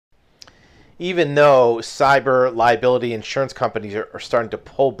even though cyber liability insurance companies are starting to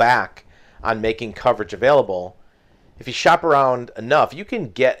pull back on making coverage available, if you shop around enough, you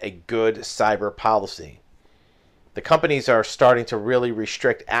can get a good cyber policy. The companies are starting to really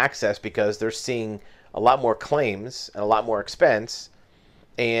restrict access because they're seeing a lot more claims and a lot more expense,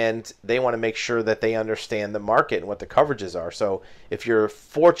 and they want to make sure that they understand the market and what the coverages are. So if you're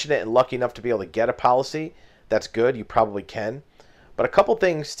fortunate and lucky enough to be able to get a policy, that's good. You probably can. But a couple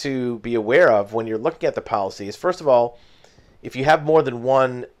things to be aware of when you're looking at the policy is, first of all, if you have more than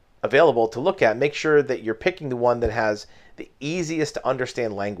one available to look at, make sure that you're picking the one that has the easiest to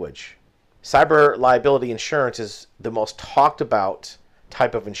understand language. Cyber liability insurance is the most talked about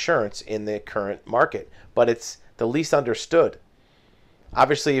type of insurance in the current market, but it's the least understood.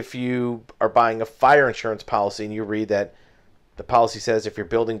 Obviously, if you are buying a fire insurance policy and you read that the policy says if your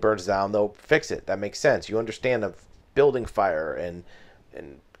building burns down, they'll fix it. That makes sense. You understand a building fire and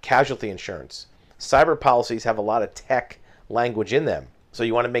casualty insurance. Cyber policies have a lot of tech language in them. So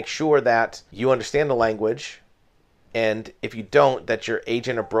you want to make sure that you understand the language, and if you don't, that your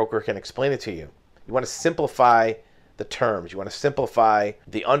agent or broker can explain it to you. You want to simplify the terms. You want to simplify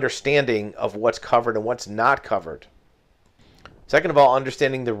the understanding of what's covered and what's not covered. Second of all,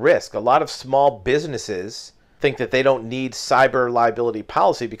 understanding the risk. A lot of small businesses think that they don't need cyber liability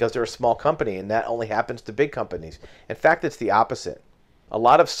policy because they're a small company, and that only happens to big companies. In fact, it's the opposite. A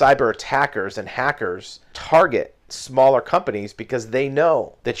lot of cyber attackers and hackers target smaller companies because they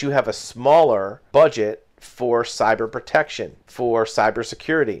know that you have a smaller budget for cyber protection, for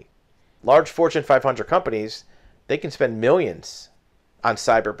cybersecurity. Large Fortune 500 companies, they can spend millions on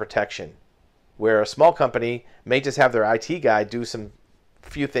cyber protection, where a small company may just have their IT guy do some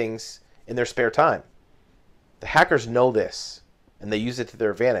few things in their spare time. The hackers know this, and they use it to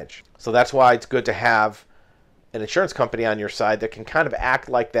their advantage. So that's why it's good to have an insurance company on your side that can kind of act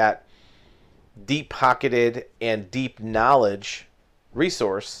like that deep-pocketed and deep knowledge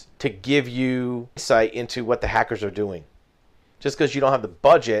resource to give you insight into what the hackers are doing. Just because you don't have the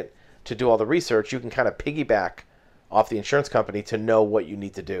budget to do all the research, you can kind of piggyback off the insurance company to know what you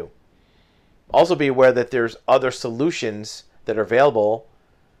need to do. Also be aware that there's other solutions that are available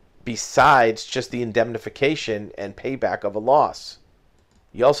besides just the indemnification and payback of a loss.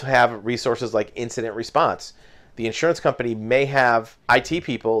 You also have resources like incident response. The insurance company may have IT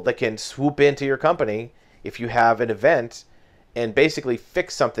people that can swoop into your company if you have an event and basically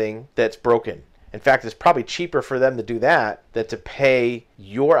fix something that's broken. In fact, it's probably cheaper for them to do that than to pay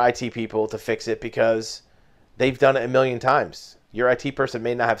your IT people to fix it because they've done it a million times. Your IT person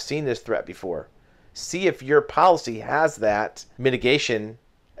may not have seen this threat before. See if your policy has that mitigation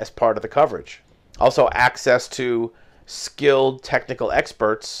as part of the coverage. Also, access to skilled technical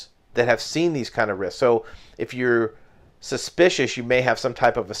experts that have seen these kind of risks. So if you're suspicious you may have some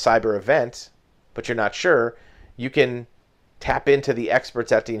type of a cyber event, but you're not sure, you can tap into the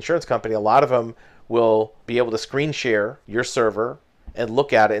experts at the insurance company. A lot of them will be able to screen share your server and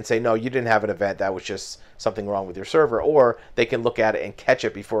look at it and say, no, you didn't have an event. That was just something wrong with your server. Or they can look at it and catch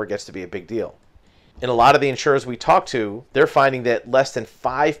it before it gets to be a big deal. And a lot of the insurers we talk to, they're finding that less than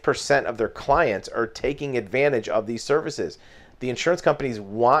 5% of their clients are taking advantage of these services. The insurance companies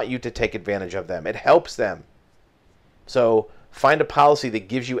want you to take advantage of them. It helps them. So find a policy that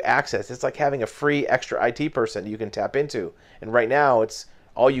gives you access. It's like having a free extra IT person you can tap into. And right now it's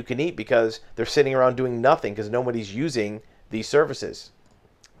all you can eat because they're sitting around doing nothing because nobody's using these services.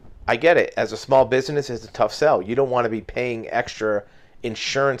 I get it. As a small business, it's a tough sell. You don't want to be paying extra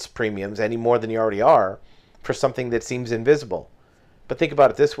insurance premiums any more than you already are for something that seems invisible. But think about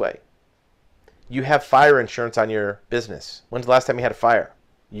it this way. You have fire insurance on your business. When's the last time you had a fire?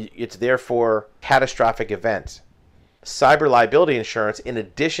 It's there for catastrophic events. Cyber liability insurance, in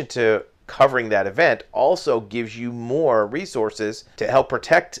addition to covering that event, also gives you more resources to help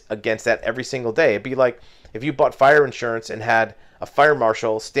protect against that every single day. It'd be like if you bought fire insurance and had a fire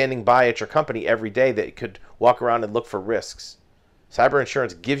marshal standing by at your company every day that could walk around and look for risks. Cyber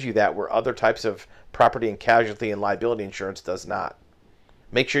insurance gives you that where other types of property and casualty and liability insurance does not.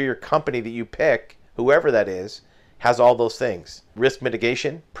 Make sure your company that you pick, whoever that is, has all those things. Risk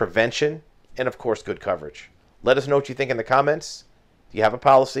mitigation, prevention, and of course good coverage. Let us know what you think in the comments. Do you have a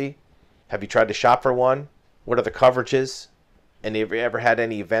policy? Have you tried to shop for one? What are the coverages? And have you ever had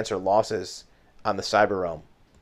any events or losses on the cyber realm?